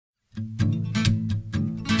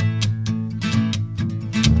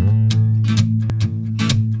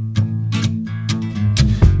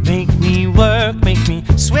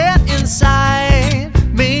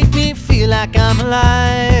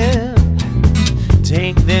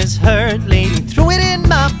this hurt, lady, throw it in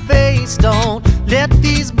my face. Don't let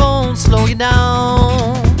these bones slow you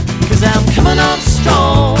down, 'cause I'm coming on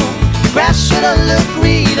strong. The grass should've looked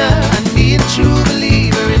greener. I need a true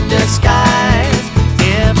believer in disguise.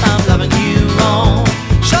 If I'm loving you wrong,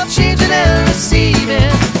 short-changing and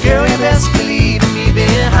receiving, girl, you best believe me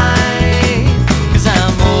behind, 'cause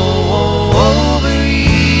I'm over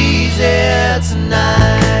easy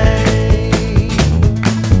tonight.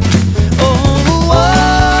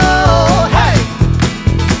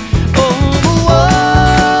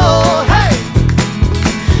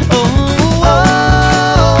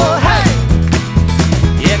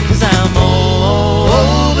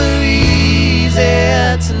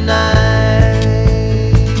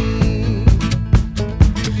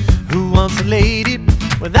 Lady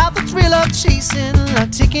without the thrill of chasing,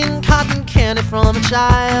 like taking cotton candy from a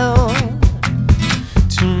child.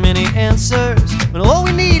 Too many answers when all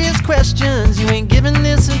we need is questions. You ain't giving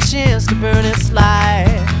this a chance to burn its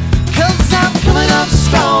light, 'cause I'm coming up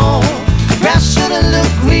strong. The grass should've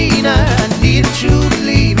looked greener. I need a true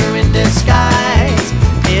believer in disguise.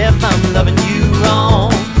 If I'm loving you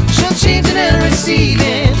wrong, short-changing and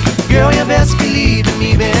receiving, girl, you best believe in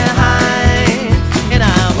me, baby.